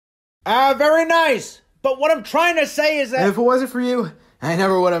Very nice. But what I'm trying to say is that... If it wasn't for you, I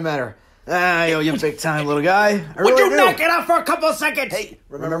never would have met her. I owe you big time, little guy. Would you knock it off for a couple of seconds? Hey,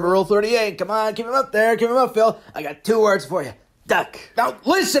 remember Rule 38. Come on, keep him up there. Keep him up, Phil. I got 2 words for you. Duck. Now,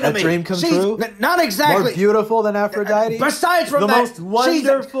 listen to me. A dream come true? Not exactly. More beautiful than Aphrodite? Besides from the that... most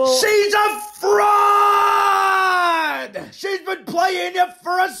wonderful... She's a fraud! She's been playing you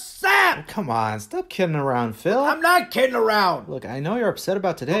for a sap! Come on, stop kidding around, Phil. I'm not kidding around. Look, I know you're upset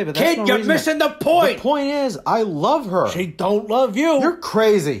about today, but that's Kid, no you're reason missing the point. The point is, I love her. She don't love you. You're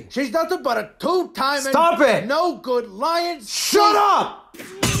crazy. She's nothing but a 2-time... Stop it! No good lion. Shut up!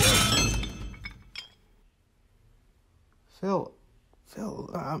 Phil,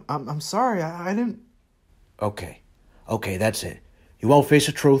 I'm sorry. I didn't... Okay, that's it. You won't face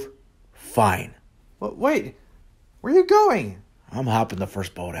the truth? Fine. Wait, where are you going? I'm hopping the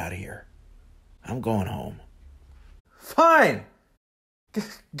first boat out of here. I'm going home. Fine.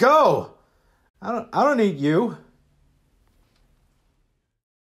 Go. I don't need you.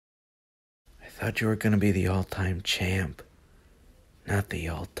 I thought you were going to be the all-time champ, not the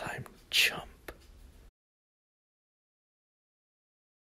all-time chump.